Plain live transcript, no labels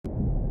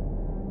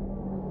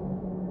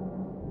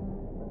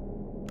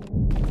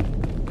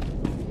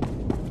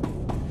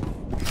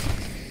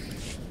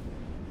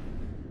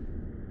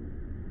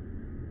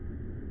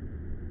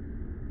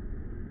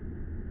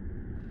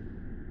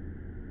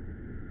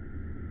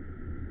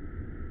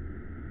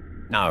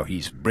Now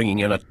he's bringing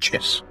in a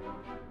chess.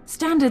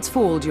 Standards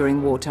fall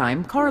during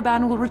wartime.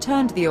 Korriban will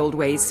return to the old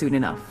ways soon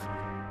enough.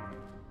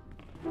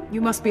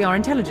 You must be our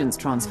intelligence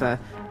transfer.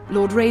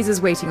 Lord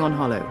Razor's waiting on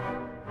Hollow.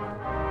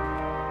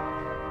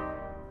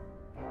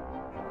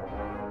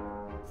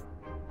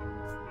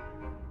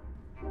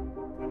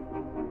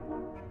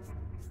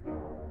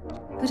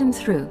 Put him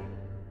through.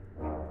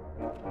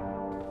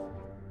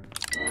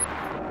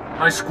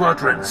 My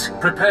squadrons,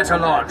 prepare to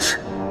launch.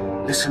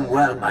 Listen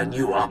well, my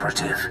new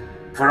operative,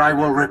 for I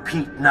will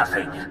repeat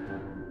nothing.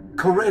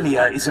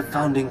 Corellia is a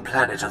founding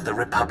planet of the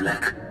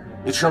Republic.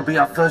 It shall be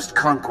our first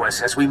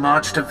conquest as we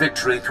march to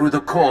victory through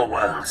the core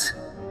worlds.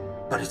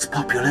 But its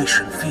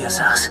population fears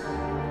us.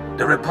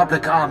 The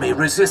Republic army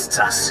resists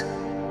us.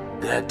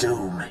 Their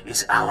doom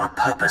is our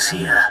purpose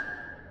here.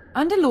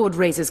 Under Lord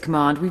Razor's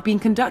command, we've been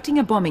conducting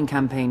a bombing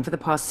campaign for the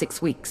past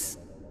 6 weeks.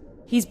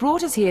 He's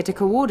brought us here to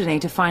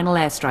coordinate a final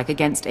airstrike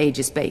against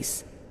Aegis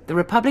Base, the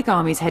Republic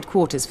Army's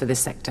headquarters for this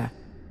sector.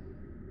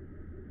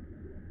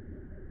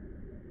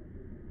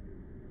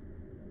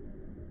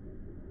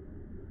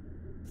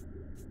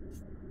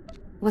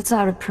 What's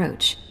our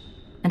approach?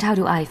 And how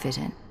do I fit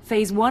in?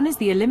 Phase 1 is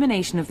the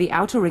elimination of the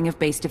outer ring of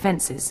base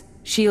defenses,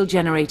 shield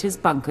generators,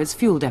 bunkers,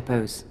 fuel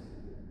depots.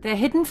 They're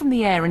hidden from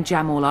the air and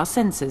jam all our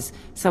sensors,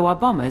 so our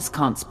bombers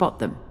can't spot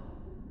them.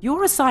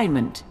 Your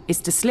assignment is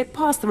to slip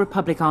past the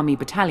Republic Army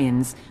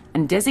battalions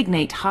and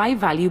designate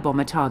high-value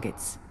bomber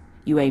targets.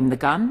 You aim the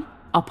gun,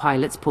 our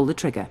pilots pull the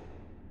trigger.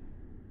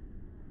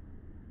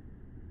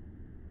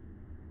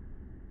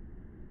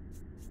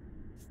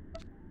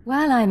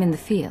 While I'm in the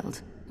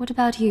field, what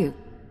about you?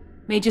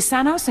 Major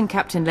Sanos and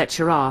Captain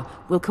Letcherar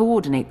will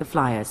coordinate the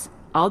flyers.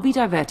 I'll be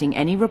diverting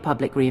any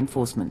Republic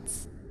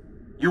reinforcements.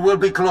 You will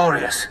be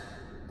glorious.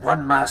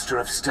 One master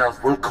of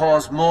stealth will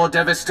cause more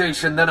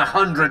devastation than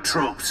 100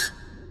 troops.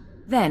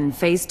 Then,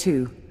 Phase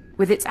 2.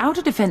 With its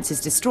outer defenses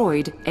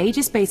destroyed,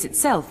 Aegis Base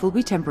itself will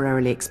be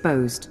temporarily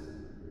exposed.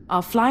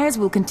 Our flyers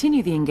will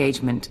continue the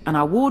engagement, and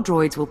our war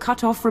droids will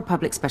cut off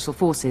Republic Special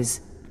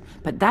Forces.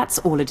 But that's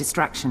all a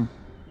distraction.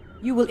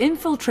 You will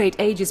infiltrate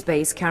Aegis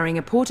Base carrying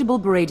a portable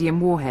Baradium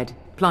warhead.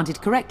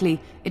 Planted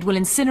correctly, it will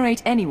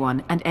incinerate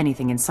anyone and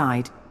anything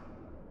inside.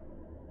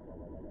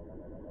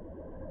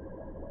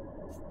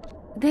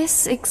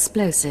 This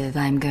explosive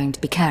I'm going to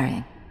be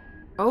carrying.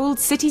 Old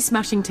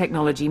city-smashing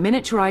technology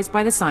miniaturized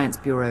by the Science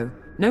Bureau.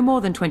 No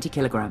more than 20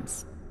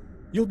 kilograms.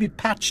 You'll be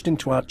patched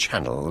into our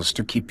channels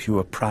to keep you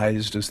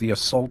apprised as the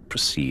assault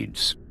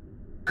proceeds.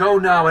 Go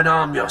now and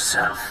arm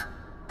yourself.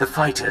 The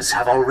fighters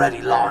have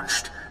already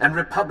launched, and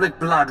Republic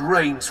blood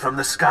rains from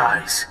the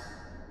skies.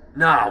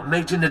 Now,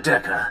 Major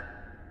Nadeka,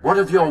 what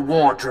of your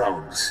war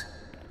drones?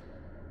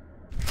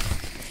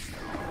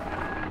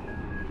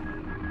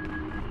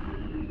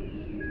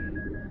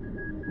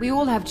 We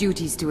all have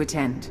duties to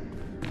attend.